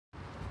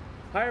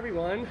Hi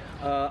everyone,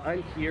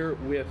 I'm here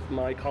with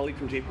my colleague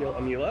from JPL,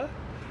 Amila.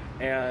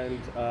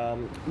 And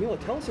Amila,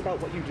 tell us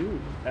about what you do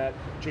at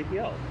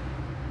JPL.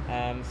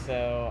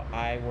 So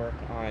I work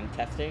on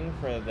testing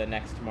for the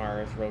next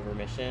Mars rover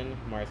mission,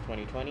 Mars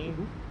 2020,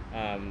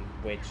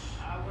 which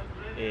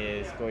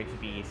is going to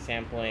be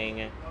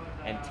sampling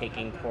and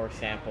taking core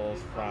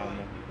samples from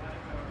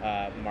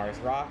Mars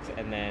rocks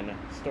and then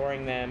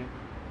storing them,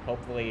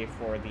 hopefully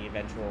for the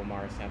eventual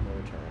Mars sample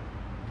return.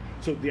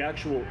 So the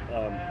actual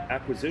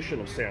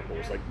acquisition of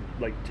samples,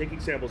 like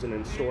taking samples and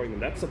then storing them,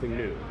 that's something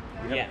new.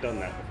 We haven't done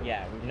that before.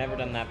 Yeah, we've never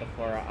done that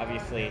before.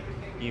 Obviously,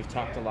 you've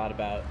talked a lot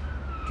about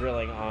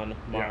drilling on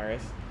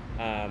Mars.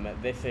 Yeah.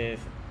 This is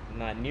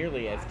not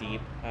nearly as deep.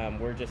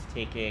 We're just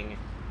taking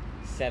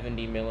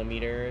 70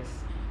 millimeters,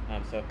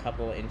 so a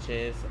couple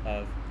inches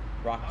of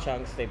rock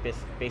chunks. They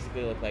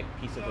basically look like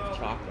pieces of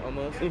chalk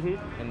almost,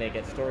 and they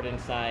get stored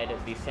inside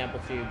these sample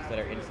tubes that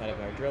are inside of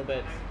our drill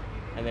bits.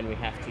 And then we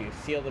have to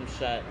seal them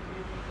shut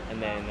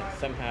and then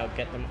somehow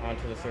get them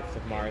onto the surface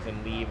of Mars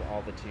and leave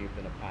all the tubes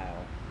in a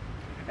pile.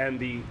 And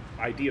the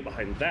idea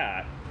behind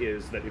that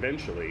is that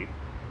eventually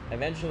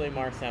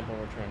Mars sample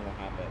return will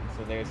happen.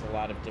 So there's a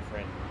lot of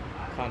different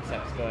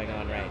concepts going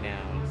on right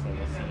now, so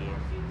we'll see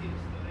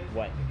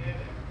what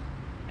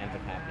ends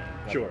up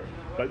happening. Sure.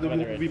 But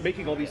we'll be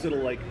making all these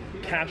little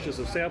caches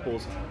of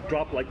samples,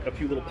 drop a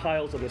few little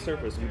piles on the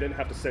surface. We then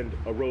have to send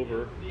a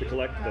rover to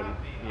collect them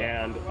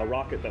and a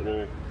rocket that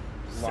will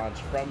launch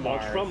from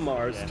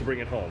Mars to bring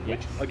it home,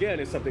 which again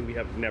is something we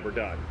have never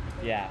done.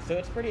 Yeah, so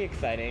it's pretty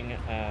exciting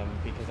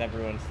because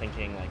everyone's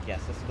thinking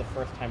yes, this is the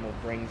first time we'll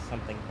bring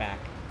something back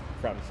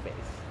from space.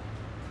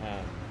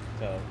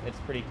 So it's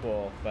pretty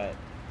cool, but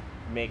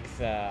makes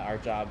our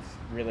jobs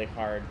really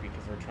hard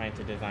because we're trying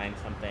to design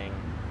something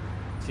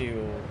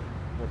to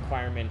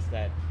requirements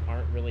that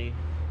aren't really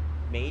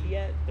made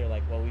yet. They're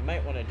like, well, we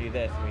might want to do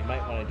this and we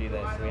might want to do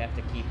this, so we have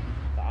to keep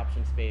the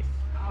option space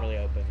really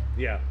open.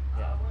 Yeah.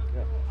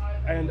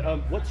 And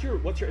what's your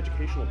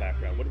educational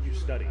background? What did you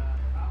study?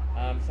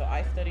 So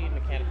I studied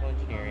mechanical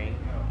engineering.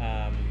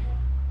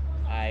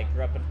 I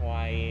grew up in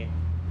Hawaii,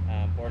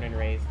 born and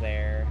raised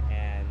there,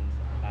 and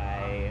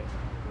I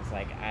was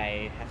like,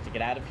 I have to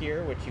get out of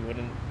here, which you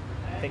wouldn't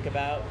think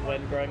about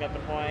when growing up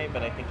in Hawaii,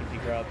 but I think if you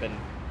grow up in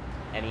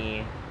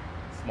any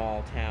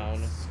small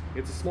town...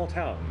 It's a small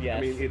town. Yes.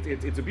 I mean,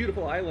 it's a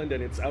beautiful island,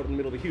 and it's out in the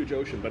middle of a huge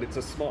ocean, but it's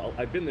a small...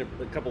 I've been there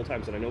a couple of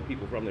times, and I know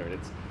people from there, and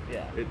it's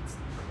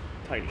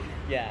tiny.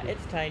 Yeah,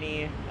 it's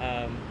tiny.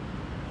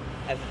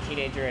 As a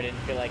teenager, I didn't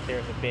feel like there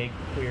was a big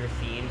queer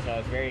scene, so I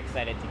was very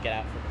excited to get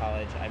out for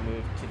college. I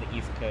moved to the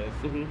East Coast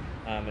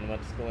and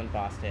went to school in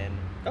Boston.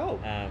 Oh.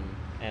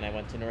 And I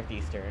went to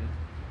Northeastern.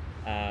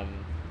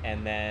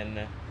 And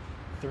then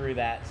through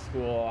that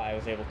school, I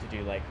was able to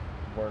do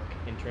work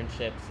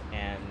internships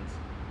and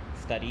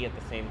study at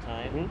the same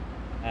time.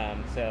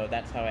 So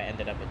that's how I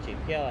ended up at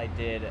JPL. I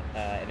did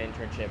an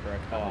internship or a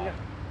co-op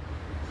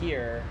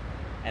here,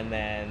 and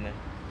then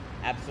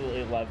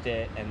absolutely loved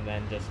it, and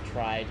then just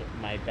tried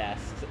my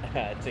best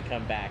to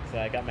come back. So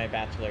I got my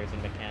bachelor's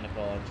in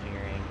mechanical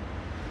engineering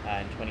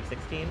in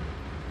 2016,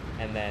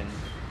 and then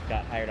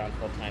got hired on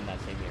full-time that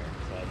same year.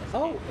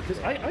 So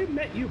because I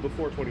met you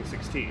before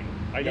 2016.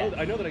 I know that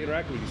I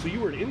interacted with you. So you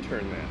were an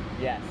intern then?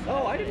 Yes.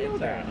 Oh, I didn't know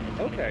that.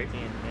 Okay.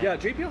 Yeah,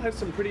 JPL has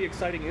some pretty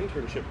exciting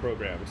internship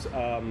programs,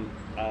 and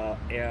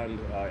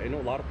I know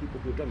a lot of people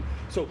who have done.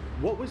 So,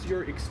 what was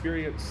your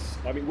experience?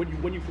 I mean,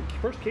 when you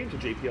first came to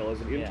JPL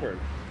as an intern,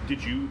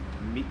 did you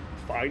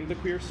find the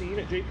queer scene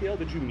at JPL?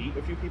 Did you meet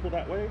a few people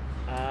that way?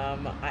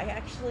 I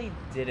actually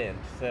didn't.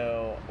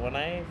 So when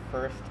I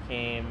first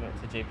came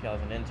to JPL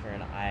as an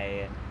intern,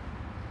 I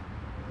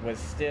was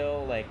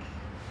still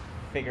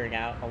figuring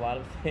out a lot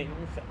of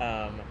things.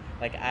 I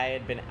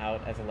had been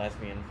out as a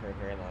lesbian for a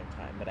very long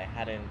time, but I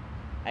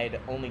had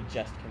only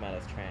just come out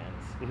as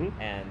trans,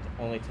 and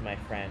only to my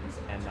friends,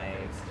 and my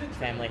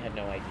family had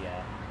no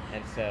idea.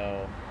 And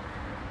so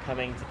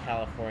coming to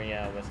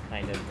California was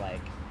kind of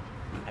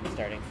I'm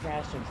starting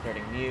fresh, I'm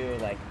starting new,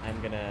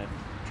 I'm gonna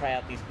try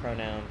out these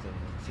pronouns and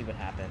see what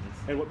happens.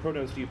 And what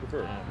pronouns do you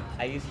prefer?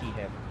 I use he,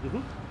 him.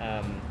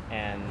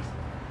 And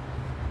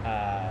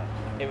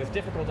it was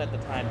difficult at the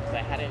time because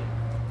I hadn't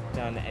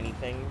done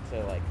anything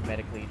to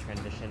medically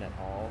transition at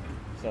all.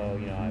 So,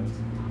 I was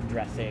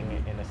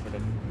dressing in a sort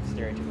of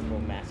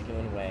stereotypical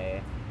masculine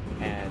way,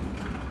 and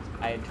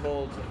I had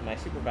told my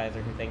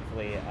supervisor, who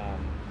thankfully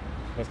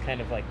was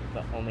kind of the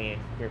only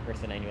queer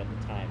person I knew at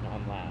the time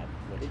on lab,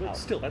 which helped.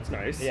 Still, that's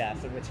nice. Yeah,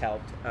 so which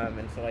helped.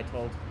 And so I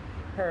told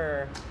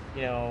her,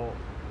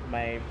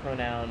 my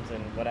pronouns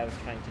and what I was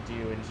trying to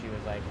do, and she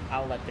was like,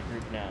 I'll let the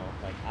group know.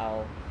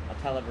 I'll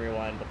tell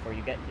everyone before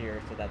you get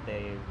here so that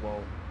they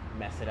won't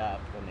mess it up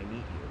when they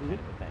meet you, kind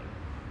of a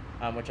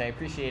thing. Which I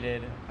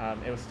appreciated.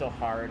 It was still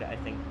hard, I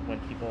think, when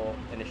people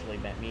initially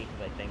met me,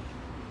 because I think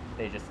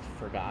they just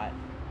forgot,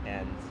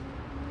 and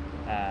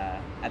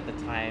at the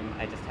time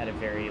I just had a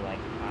very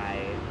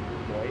high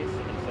voice,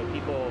 and so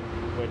people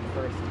would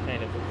first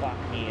kind of clock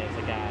me as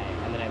a guy,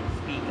 and then I would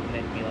speak and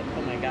then be like,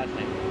 oh my gosh,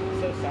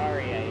 I'm so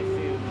sorry, I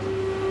assumed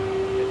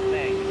this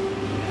thing,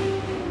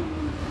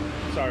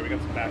 Sorry, we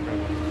got some background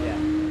noise. Yeah.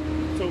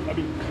 So, I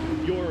mean,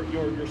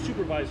 your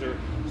supervisor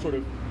sort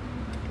of,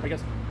 I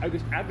guess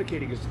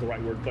advocating is the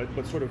right word,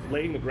 but sort of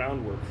laying the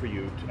groundwork for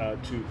you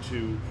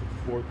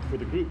for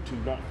the group to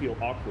not feel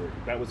awkward.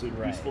 That was a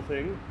useful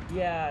thing.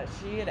 Yeah,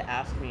 she had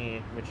asked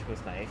me, which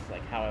was nice,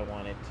 like how I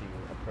wanted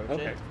to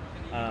approach it.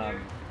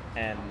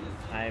 And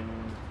I'm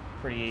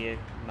pretty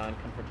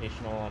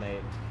non-confrontational, and I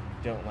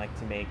don't like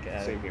to make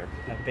a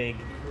big,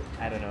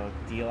 I don't know,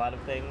 deal out of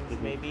things,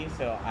 maybe.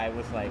 So I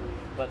was like,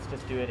 let's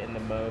just do it in the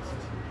most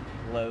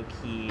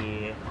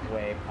low-key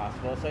way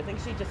possible. So I think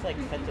she just like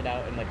sent it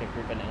out in like a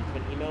group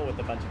announcement email with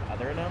a bunch of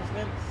other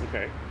announcements.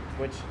 Okay.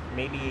 Which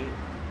maybe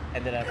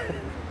ended up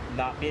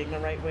not being the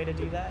right way to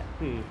do that.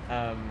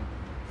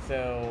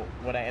 So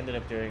what I ended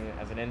up doing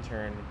as an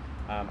intern,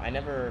 I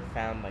never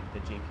found like the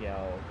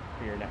JPL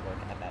queer network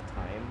at that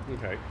time.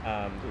 Okay.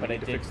 But I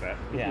did fix that.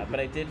 Yeah, but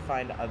I did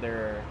find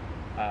other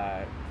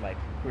like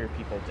queer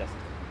people just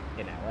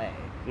in LA,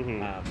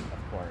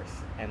 of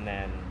course. And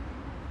then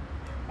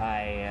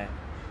I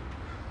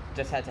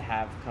just had to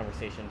have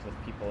conversations with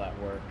people at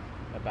work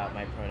about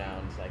my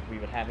pronouns. Like we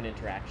would have an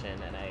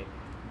interaction, and I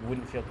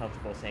wouldn't feel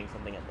comfortable saying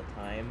something at the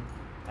time.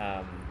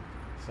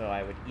 So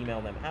I would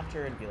email them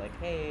after and be like,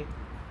 hey,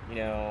 you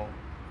know,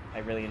 I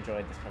really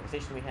enjoyed this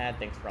conversation we had.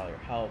 Thanks for all your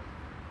help.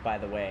 By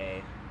the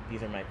way,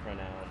 these are my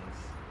pronouns.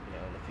 You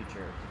know, in the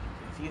future, could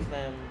you please use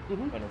them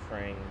when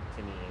referring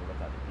to me with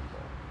other people?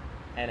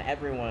 And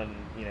everyone,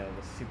 you know,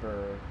 was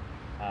super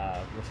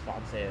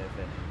responsive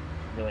and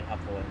really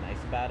helpful and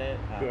nice about it.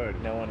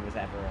 Good. No one was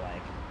ever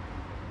like,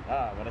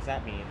 oh, what does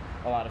that mean?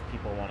 A lot of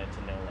people wanted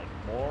to know like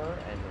more,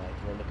 and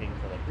like were looking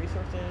for like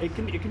resources.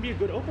 It can be a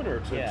good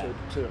opener to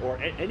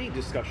any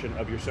discussion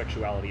of your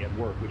sexuality at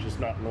work, which is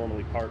not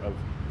normally part of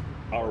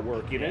our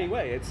work in any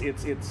way.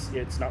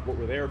 It's not what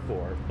we're there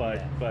for.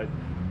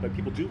 But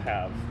people do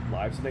have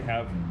lives, and they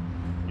have,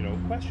 you know,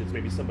 questions.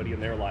 Maybe somebody in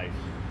their life,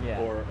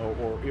 or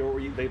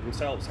they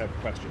themselves have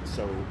questions.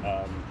 So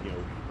you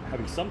know,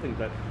 having something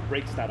that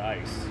breaks that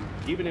ice,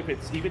 even if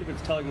it's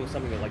telling them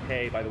something that like,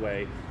 hey, by the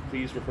way,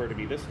 please refer to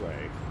me this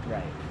way.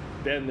 Right.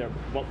 Then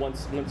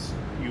once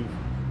you've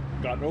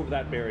gotten over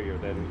that barrier,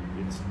 then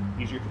it's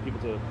easier for people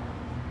to.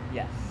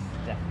 Yes,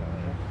 definitely.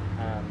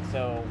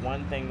 So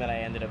one thing that I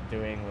ended up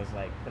doing was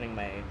like putting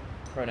my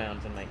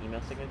pronouns in my email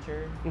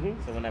signature.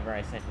 So whenever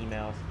I sent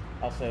emails,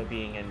 also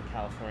being in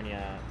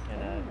California in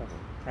a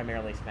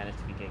primarily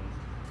Spanish-speaking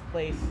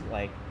place,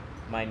 like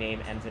my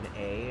name ends in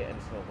A, and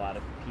so a lot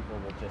of people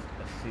will just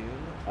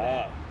assume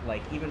that,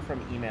 like even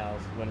from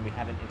emails when we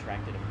haven't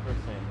interacted in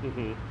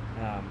person,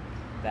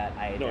 that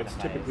I identify it's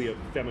typically a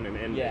feminine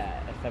ending.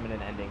 Yeah, a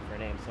feminine ending for a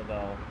name. So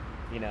they'll,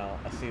 you know,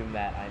 assume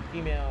that I'm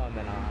female, and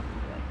then I'll have to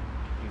be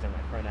like, these are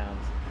my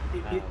pronouns.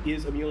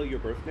 Is Amila your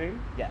birth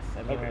name? Yes,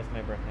 Amila is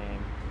my birth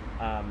name.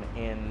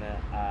 In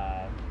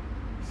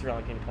Sri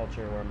Lankan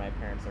culture, where my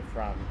parents are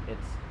from,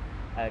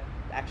 it's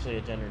actually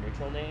a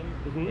gender-neutral name.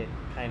 It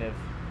kind of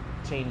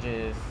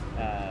changes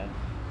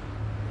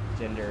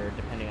gender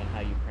depending on how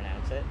you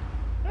pronounce it.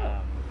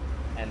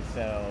 And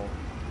so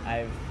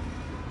I've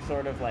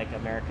sort of like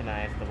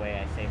Americanized the way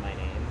I say my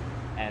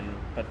name,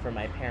 but for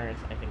my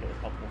parents, I think it was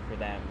helpful for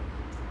them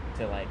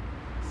to like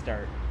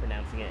start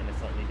pronouncing it in a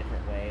slightly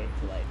different way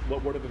to like.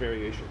 What are the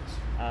variations?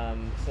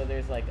 So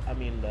there's like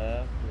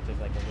Amila, which is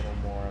like a little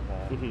more of a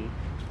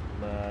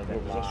la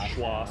than la a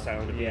schwa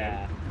sound at the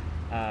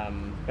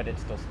end. But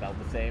it's still spelled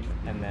the same.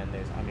 And then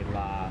there's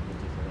Amila, which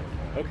is a little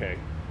more. Okay,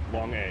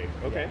 long A.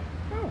 Okay.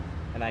 Yeah. Oh.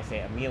 And I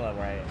say Amila,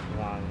 where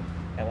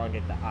I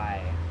elongate the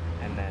I,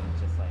 and then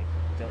just like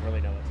don't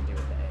really know what to do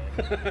with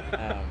the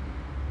A.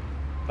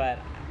 But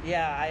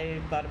yeah, I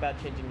thought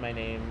about changing my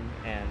name,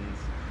 and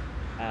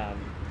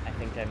I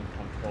think I'm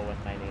comfortable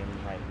with my name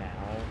right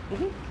now.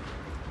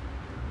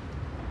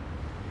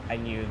 I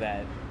knew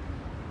that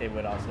it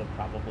would also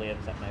probably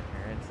upset my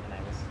parents, and I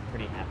was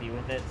pretty happy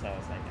with it, so I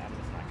was like, I'm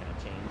just not going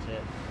to change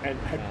it.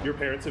 And your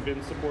parents have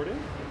been supportive?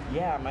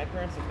 Yeah, my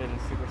parents have been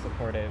super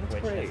supportive, That's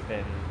which great. has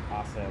been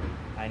awesome.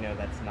 I know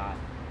that's not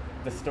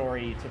the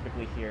story you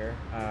typically hear,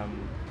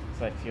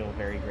 so I feel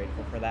very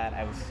grateful for that.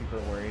 I was super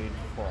worried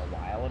for a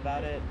while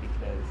about it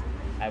because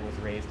I was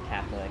raised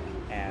Catholic,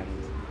 and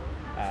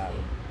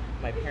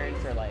my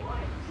parents are like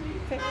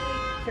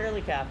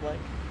fairly Catholic,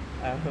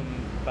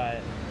 but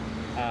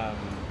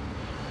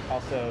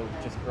also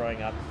just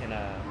growing up in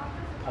a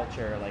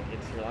culture like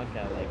in Sri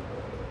Lanka, like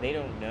they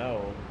don't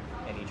know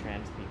any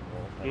trans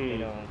people. Like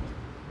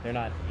they're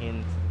not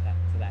into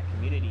that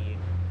community.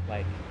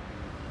 Like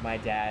my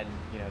dad,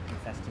 you know,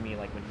 confessed to me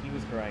like when he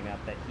was growing up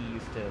that he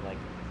used to like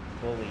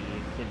bully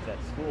kids at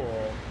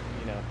school,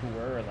 you know, who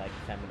were like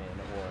feminine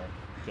or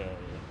gay,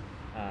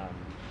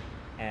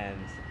 and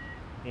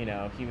you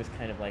know, he was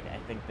kind of like, I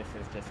think this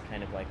is just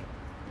kind of like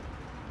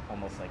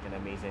almost like an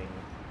amazing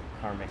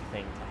karmic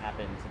thing to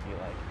happen, to be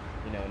like,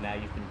 you know, now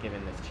you've been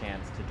given this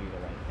chance to do the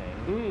right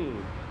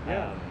thing.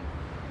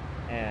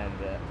 And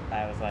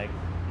I was like,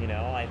 you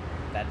know,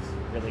 that's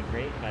really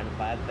great, and I'm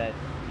glad that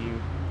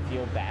you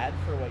feel bad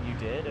for what you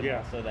did, and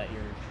also that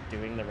you're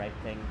doing the right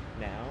thing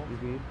now.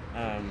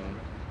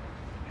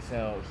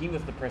 So he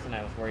was the person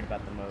I was worried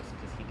about the most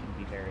because he can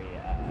be very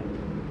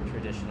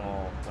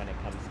traditional when it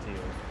comes to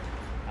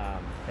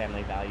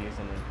family values,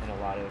 and in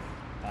a lot of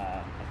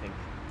I think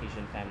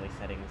Asian family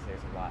settings,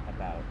 there's a lot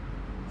about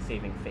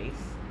saving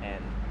face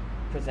and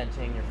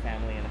presenting your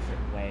family in a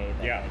certain way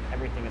that like,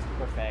 everything is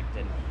perfect,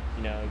 and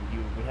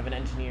we have an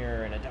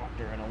engineer and a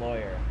doctor and a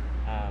lawyer.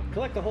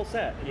 Collect the whole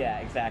set. Yeah,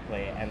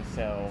 exactly. And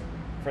so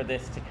for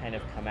this to kind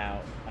of come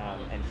out,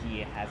 and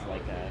he has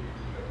like a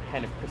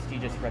kind of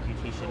prestigious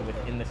reputation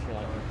within the Sri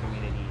Lankan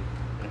community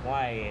in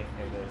Hawaii,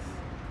 it was,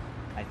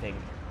 I think,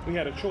 he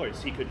had a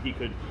choice. He could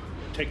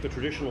take the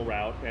traditional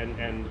route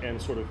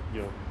and sort of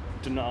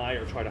deny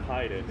or try to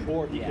hide it,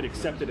 or he could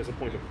accept it as a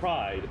point of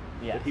pride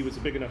that he was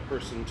a big enough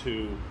person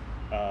to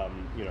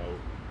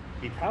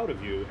be proud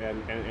of you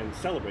and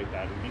celebrate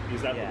that.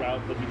 Is that the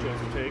route that he chose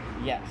to take?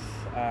 Yes.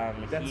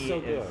 That's he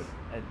so good. is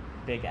a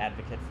big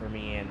advocate for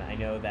me, and I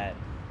know that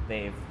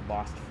they've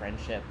lost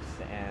friendships,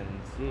 and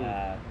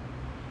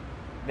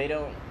they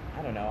don't,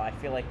 I don't know, I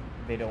feel like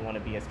they don't want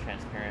to be as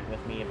transparent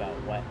with me about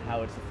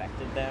how it's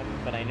affected them,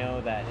 but I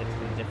know that it's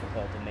been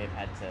difficult, and they've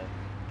had to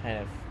kind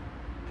of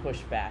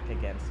push back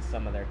against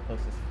some of their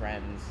closest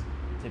friends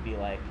to be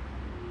like,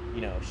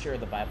 sure,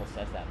 the Bible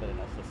says that, but it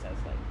also says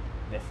like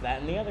this, that,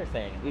 and the other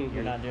thing.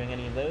 You're not doing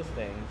any of those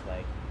things.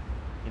 Like,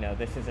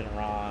 this isn't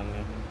wrong.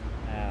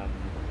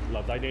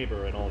 Love thy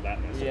neighbor and all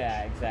that message.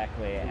 Yeah,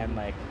 exactly. And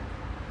like,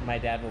 my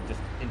dad will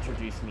just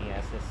introduce me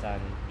as his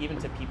son, even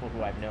to people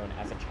who I've known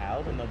as a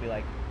child, and they'll be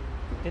like,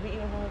 "Didn't you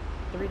have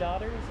 3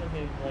 daughters?" And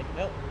he'll be like,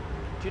 "Nope,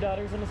 2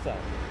 daughters and a son,"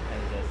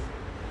 and just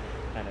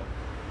kind of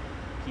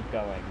keep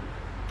going.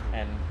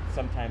 And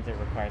sometimes it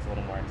requires a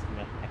little more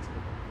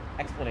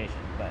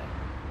explanation, but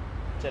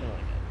generally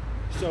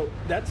good. So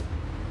that's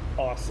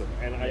awesome,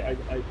 and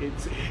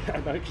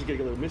I'm actually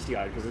getting a little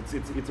misty-eyed because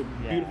it's a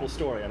beautiful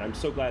story, and I'm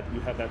so glad that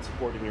you have that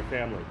support in your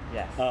family.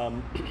 Yes. I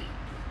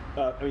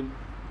mean,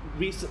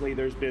 recently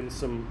there's been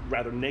some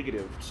rather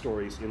negative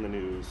stories in the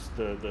news.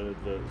 The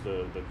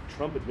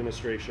Trump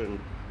administration,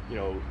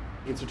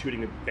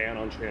 instituting a ban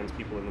on trans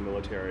people in the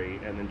military,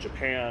 and then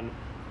Japan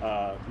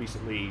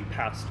recently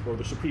passed, or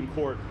the Supreme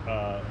Court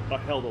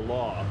upheld a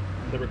law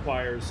that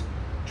requires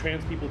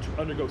trans people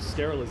to undergo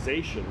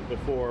sterilization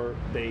before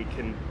they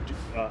can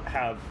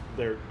have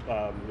their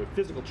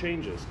physical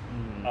changes.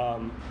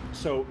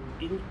 So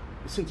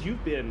since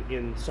you've been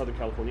in Southern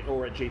California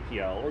or at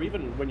JPL, or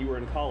even when you were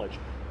in college,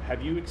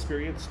 have you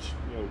experienced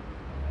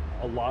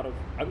a lot of,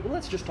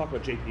 let's just talk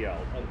about JPL.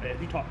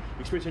 Have you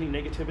experienced any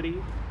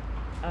negativity?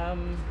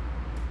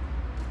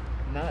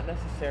 Not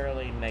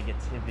necessarily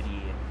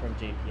negativity from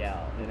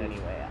JPL in any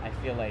way. I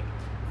feel like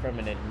from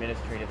an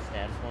administrative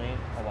standpoint,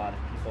 a lot of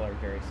people are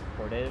very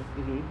supportive,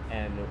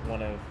 and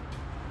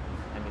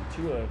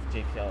two of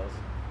JPL's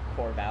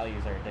core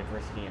values are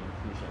diversity and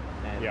inclusion.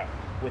 And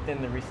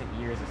within the recent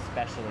years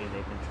especially,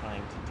 they've been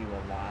trying to do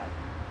a lot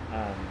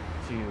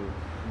to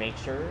make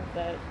sure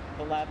that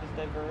the lab is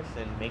diverse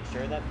and make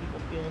sure that people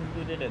feel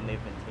included, and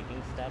they've been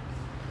taking steps.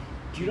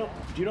 Do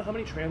you know how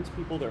many trans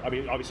people there? I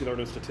mean, obviously there are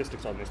no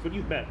statistics on this, but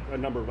you've met a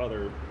number of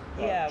other.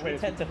 We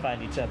tend to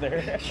find each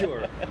other.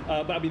 Sure,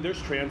 but I mean,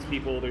 there's trans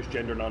people, there's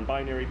gender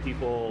non-binary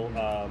people,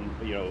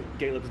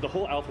 gay. The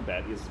whole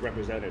alphabet is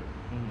represented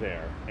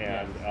there,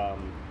 and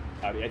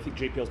I think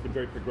JPL's been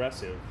very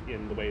progressive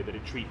in the way that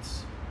it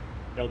treats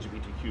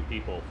LGBTQ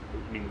people.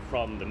 I mean,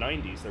 from the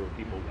 90s, there were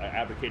people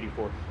advocating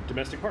for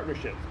domestic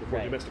partnerships before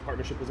domestic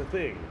partnership was a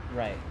thing.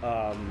 Right.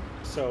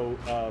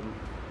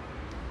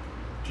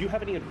 Do you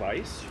have any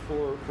advice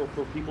for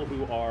people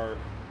who are,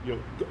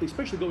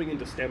 especially going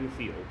into STEM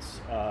fields,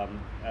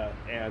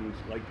 and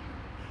like,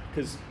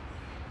 because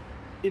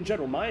in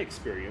general, my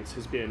experience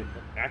has been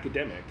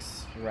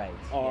academics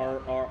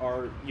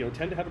are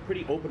tend to have a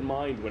pretty open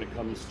mind when it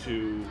comes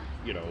to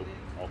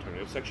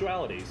alternative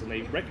sexualities, and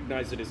they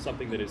recognize it as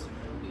something that is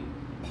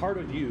part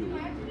of you,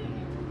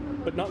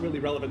 but not really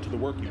relevant to the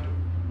work you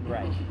do.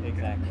 Right.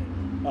 Exactly.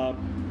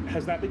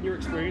 Has that been your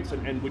experience,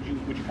 and would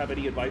you have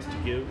any advice to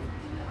give?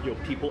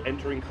 People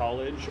entering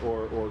college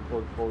or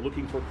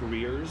looking for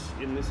careers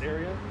in this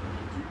area?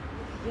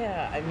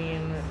 Yeah, I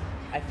mean,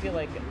 I feel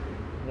like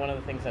one of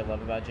the things I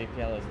love about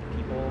JPL is the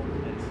people,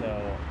 and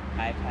so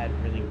I've had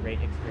really great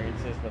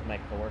experiences with my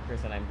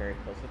coworkers, and I'm very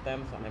close with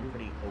them, so I'm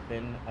pretty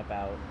open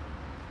about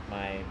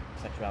my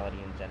sexuality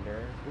and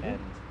gender, and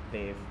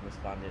they've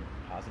responded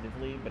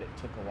positively, but it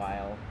took a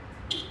while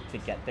to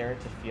get there,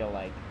 to feel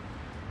like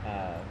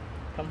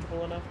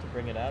comfortable enough to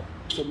bring it up.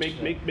 So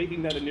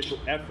making that initial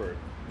effort,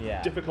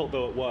 difficult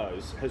though it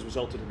was, has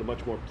resulted in a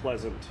much more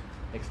pleasant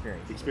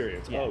experience.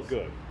 Yes. Oh,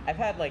 good. I've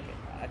had like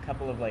a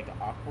couple of like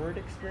awkward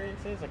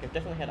experiences. Like I've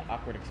definitely had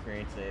awkward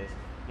experiences.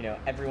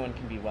 Everyone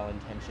can be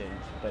well-intentioned,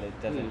 but it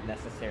doesn't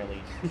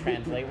necessarily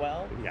translate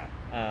well.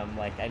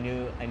 Like I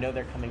know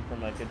they're coming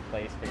from a good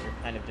place, but you're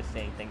kind of just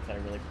saying things that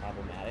are really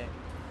problematic,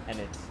 and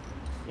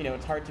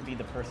it's hard to be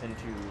the person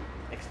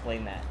to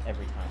explain that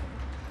every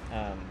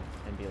time,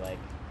 and be like,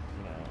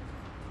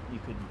 you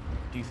could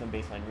do some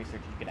baseline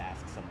research, you could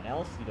ask someone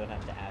else, you don't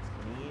have to ask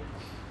me.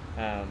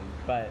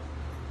 But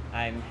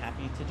I'm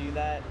happy to do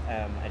that.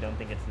 I don't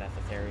think it's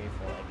necessary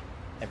for like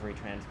every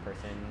trans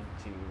person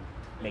to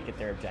make it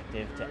their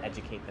objective to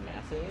educate the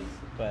masses,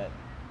 but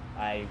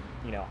I'm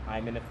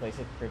in a place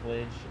of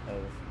privilege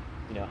of,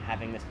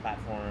 having this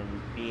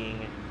platform,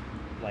 being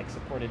like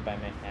supported by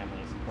my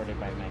family, supported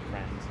by my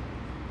friends.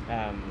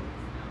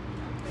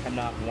 I'm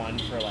not one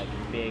for like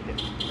big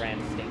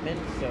grand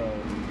statements, so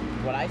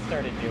what I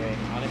started doing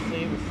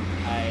honestly was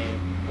I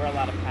wear a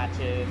lot of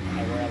patches,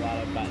 I wear a lot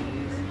of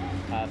buttons.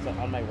 So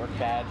on my work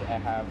badge I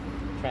have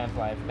Trans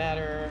Lives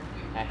Matter,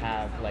 I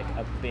have like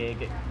a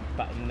big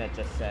button that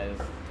just says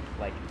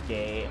like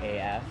gay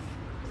AF,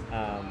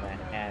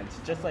 and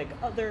just like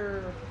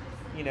other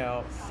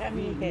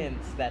semi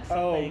hints that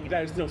something. Oh,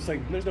 there's no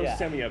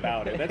semi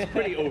about it. That's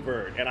pretty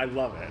overt, and I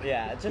love it.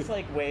 Yeah, just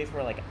like ways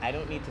where like I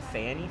don't need to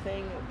say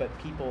anything, but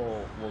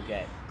people will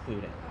get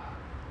clued in.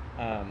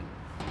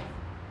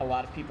 A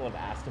lot of people have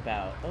asked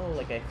about,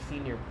 like I've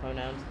seen your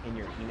pronouns in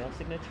your email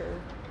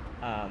signature.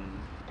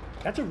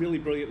 That's a really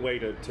brilliant way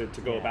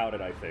to go about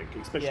it, I think,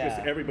 especially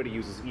because everybody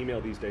uses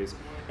email these days,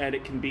 and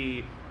it can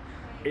be,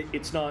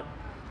 it's not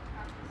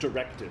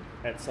directed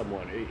at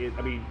someone.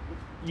 I mean,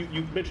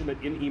 you mentioned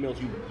that in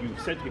emails you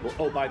said to people,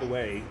 oh, by the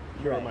way,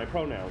 here are my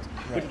pronouns,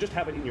 but to just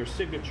have it in your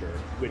signature,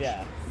 which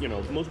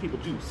most people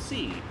do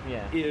see,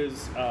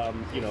 is a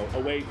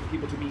way for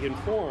people to be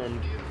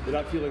informed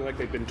without feeling like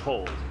they've been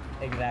told.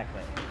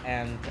 Exactly,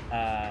 and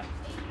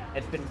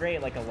it's been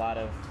great. Like a lot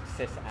of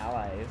cis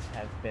allies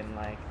have been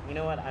like, you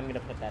know what, I'm gonna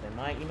put that in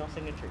my email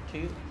signature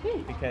too,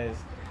 because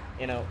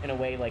in a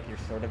way, like you're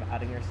sort of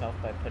outing yourself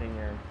by putting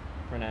your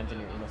pronouns in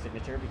your email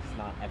signature, because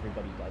not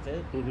everybody does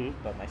it.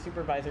 But my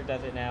supervisor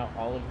does it now.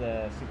 All of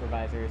the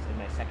supervisors in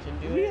my section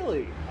do it.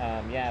 Really?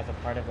 As a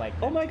part of like.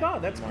 Oh my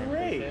God, that's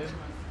great.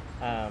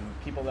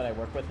 People that I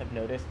work with have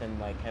noticed and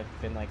like have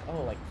been like,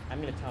 oh, like I'm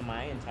gonna tell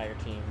my entire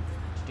team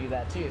to do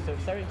that too. So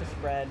it's starting to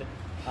spread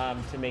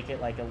to make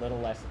it like a little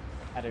less,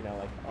 I don't know,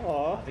 like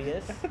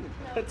obvious.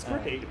 That's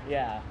great.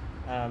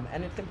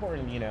 And it's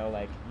important,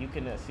 like you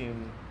can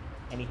assume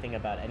anything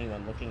about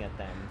anyone looking at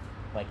them.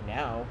 Like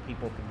now,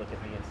 people can look at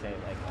me and say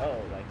like,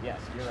 oh, like yes,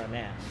 you're a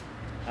man,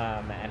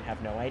 and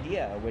have no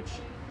idea, which,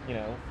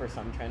 for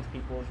some trans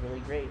people is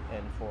really great,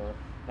 and for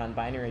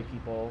non-binary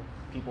people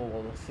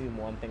will assume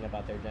one thing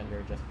about their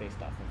gender just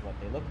based off of what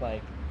they look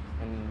like,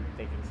 and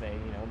they can say,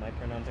 my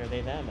pronouns are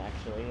they, them,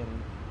 actually,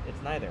 and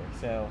it's neither.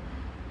 So,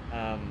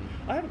 I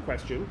have a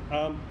question.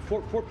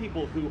 For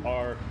people who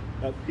are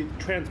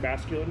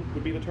transmasculine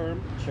would be the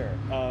term. Sure.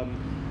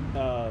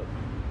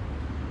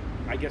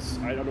 I guess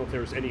I don't know if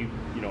there's any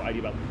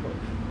idea about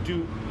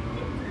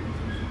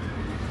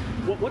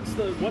what's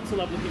the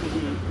level of people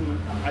who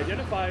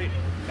identify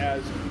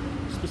as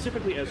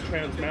specifically as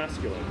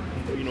transmasculine,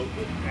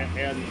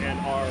 and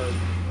are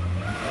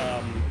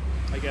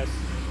I guess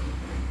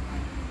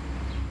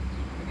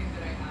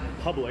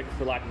public,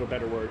 for lack of a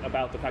better word,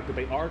 about the fact that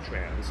they are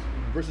trans,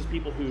 versus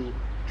people who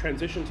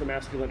transition to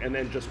masculine and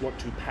then just want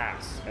to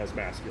pass as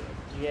masculine.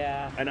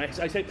 Yeah. And I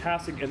say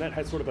passing, and that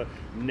has sort of a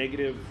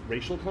negative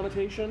racial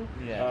connotation,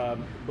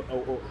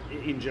 or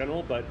in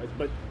general, but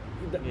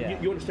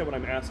you understand what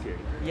I'm asking.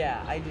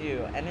 Yeah, I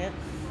do, and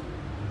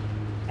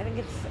I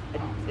think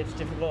it's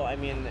difficult. I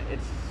mean,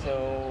 it's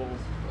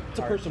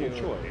a personal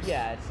choice.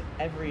 Yeah,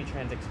 every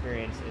trans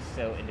experience is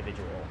so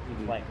individual.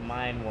 Like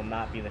mine will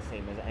not be the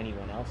same as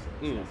anyone else's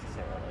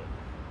necessarily.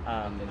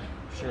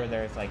 Sure,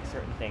 there's like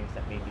certain things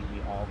that maybe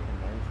we all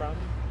can learn from,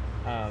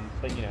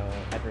 but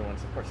everyone's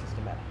support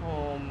system at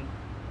home,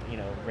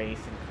 race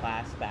and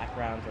class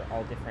backgrounds are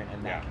all different,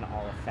 and that can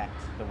all affect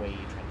the way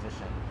you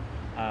transition.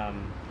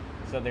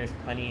 So there's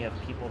plenty of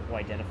people who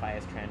identify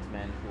as trans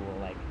men who will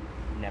like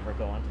never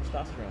go on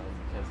testosterone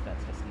because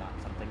that's just not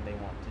something they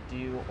want to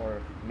do,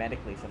 or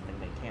medically something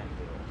they can't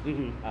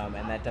do,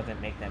 and that doesn't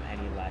make them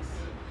any less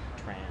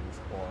trans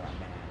or a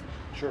man.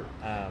 Sure.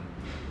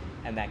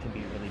 And that can be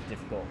really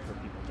difficult for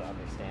people to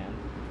understand.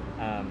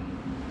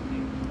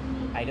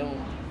 I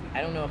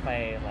don't know if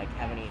I like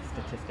have any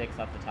statistics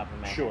off the top of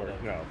my head. Sure,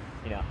 Of, no.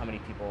 How many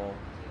people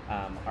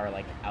are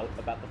like out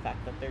about the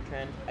fact that they're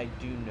trans. I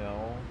do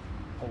know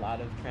a lot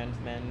of trans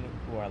men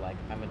who are like,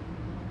 I'm a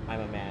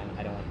man.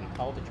 I don't want to be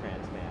called a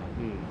trans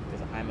man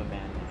because I'm a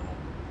man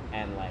now,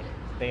 and like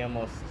they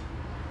almost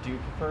do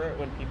prefer it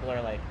when people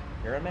are like,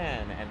 you're a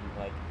man, and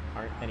like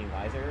aren't any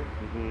wiser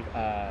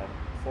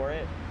for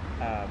it.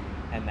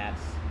 And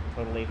that's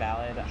totally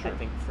valid. Sure. I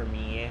think for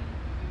me,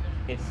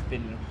 it's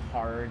been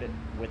hard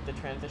with the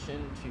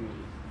transition to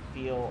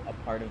feel a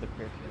part of the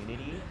queer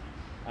community,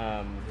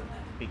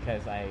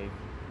 because I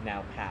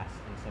now pass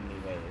in so many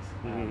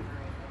ways.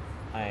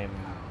 I'm,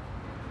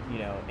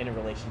 in a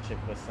relationship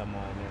with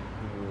someone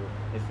who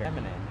is very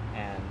feminine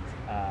and,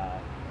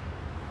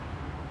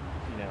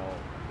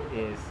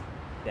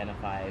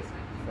 identifies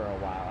for a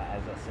while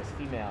as a cis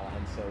female,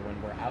 and so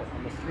when we're out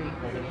on the street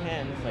holding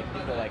hands, like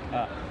people are like,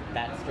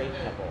 that straight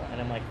couple, and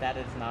I'm like, that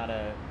is not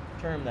a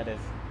term that has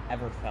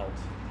ever felt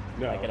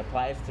like it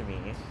applies to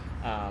me.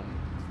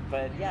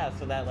 But yeah,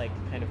 so that like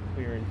kind of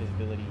queer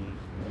invisibility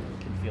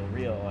can feel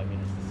real. I mean,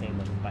 it's the same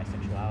with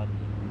bisexuality.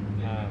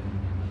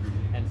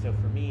 And so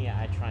for me,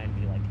 I try and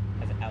be like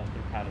as out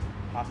and proud as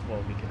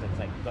possible because it's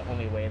like the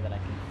only way that I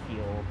can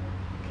feel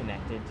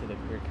connected to the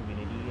queer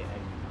community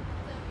and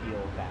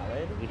feel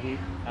valid.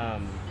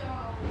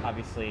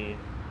 Obviously,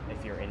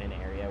 if you're in an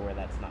area where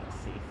that's not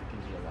safe, it can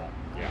be a lot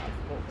more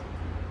difficult.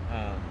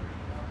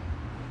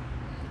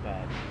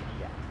 But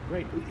yeah.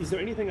 Great. Is there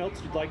anything else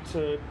you'd like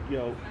to,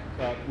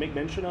 make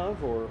mention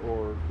of,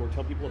 or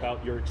tell people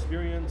about your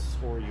experience,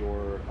 or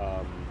your,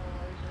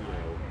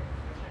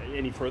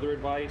 any further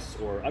advice?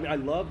 Or I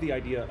love the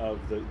idea of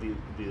the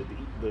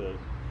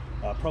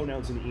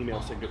pronouns in the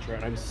email signature,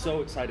 and I'm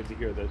so excited to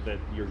hear that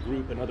your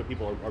group and other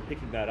people are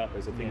picking that up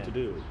as a thing to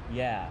do.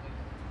 Yeah.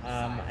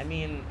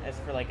 As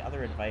for like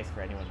other advice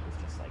for anyone who's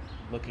just like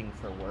looking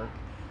for work,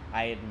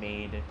 I had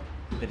made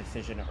the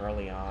decision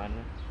early on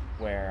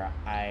where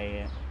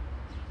I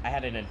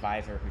had an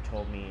advisor who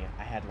told me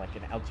I had like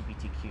an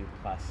LGBTQ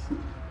plus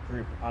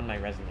group on my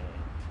resume,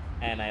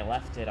 and I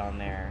left it on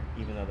there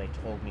even though they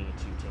told me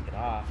to take it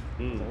off.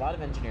 Because a lot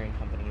of engineering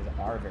companies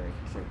are very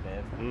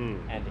conservative,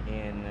 and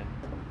in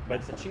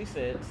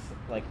Massachusetts,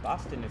 like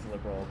Boston is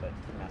liberal, but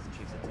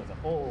Massachusetts as a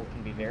whole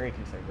can be very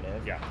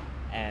conservative. Yeah.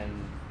 And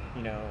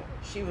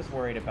she was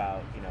worried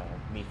about,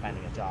 me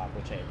finding a job,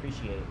 which I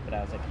appreciate, but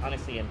I was like,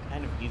 honestly, I'm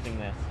kind of using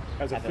this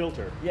as a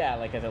filter.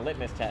 Like as a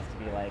litmus test to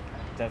be like,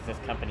 does this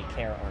company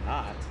care or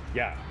not?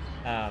 Yeah.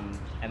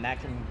 And that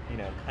can,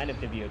 kind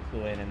of give you a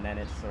clue in, and then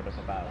it's sort of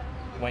about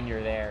when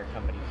you're there,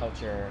 company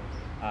culture.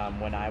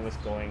 When I was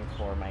going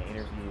for my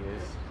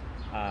interviews,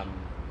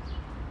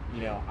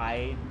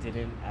 I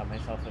didn't out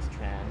myself as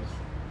trans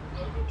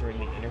during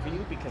the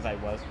interview because I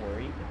was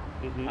worried.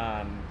 If you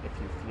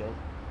feel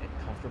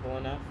comfortable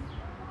enough,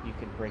 you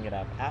can bring it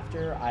up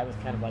after. I was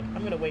kind of like, I'm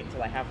going to wait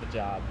until I have the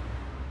job,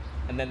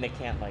 and then they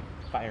can't like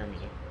fire me,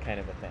 kind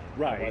of a thing.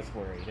 Right. I was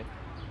worried.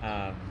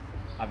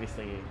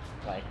 Obviously,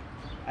 like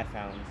I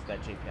found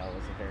that JPL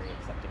was a very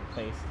accepting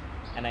place,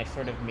 and I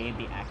sort of made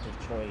the active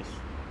choice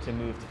to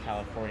move to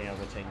California,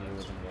 which I knew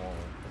was a more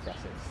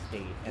progressive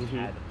state and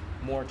had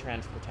more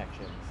trans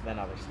protections than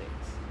other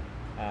states.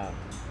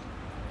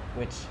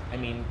 Which,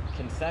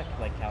 can suck.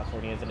 Like,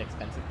 California is an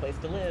expensive place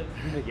to live.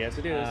 Yes,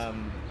 it is.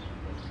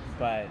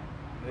 But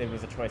it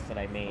was a choice that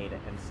I made,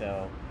 and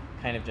so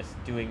kind of just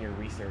doing your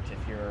research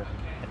if you're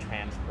a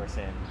trans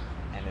person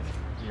and if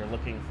you're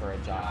looking for a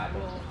job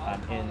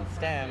in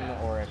STEM,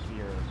 or if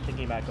you're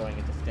thinking about going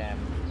into STEM,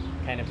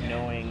 kind of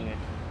knowing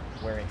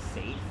where it's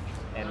safe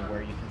and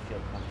where you can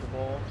feel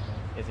comfortable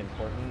is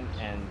important.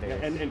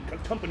 And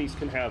companies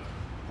can have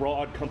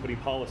broad company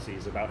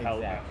policies about how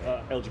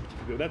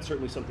LGBTQ, that's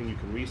certainly something you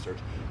can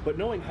research. But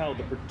knowing how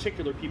the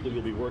particular people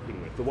you'll be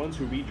working with, the ones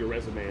who read your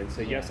resume and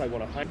say, yes, I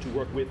want to hire to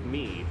work with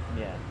me,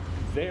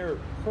 their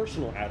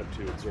personal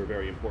attitudes are a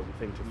very important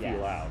thing to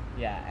feel out.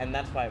 Yeah, and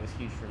that's why it was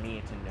huge for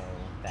me to know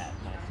that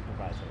my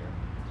supervisor,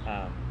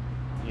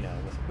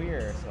 was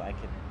queer, so I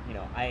could,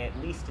 I at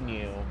least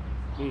knew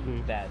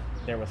that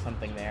there was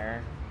something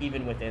there.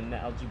 Even within the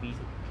LGBT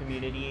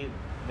community,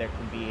 there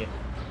can be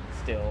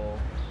still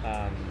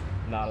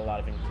not a lot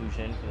of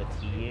inclusion for the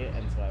T,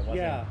 and so I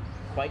wasn't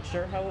quite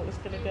sure how it was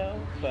going to go,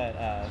 but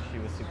she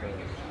was super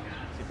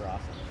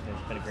awesome.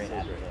 It's been a great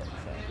advocate. So.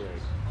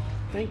 Great.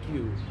 Thank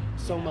you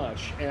so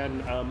much,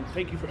 and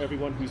thank you for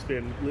everyone who's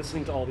been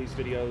listening to all these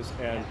videos,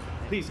 and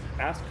please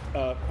ask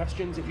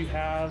questions if you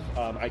have.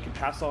 I can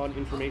pass on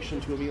information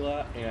to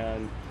Amila,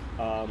 and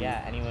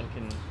anyone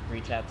can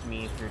reach out to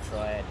me through Troy.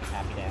 I'd be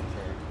happy to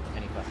answer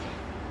any questions.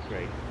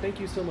 Great.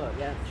 Thank you so much.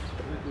 Yes.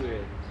 Thank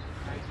you.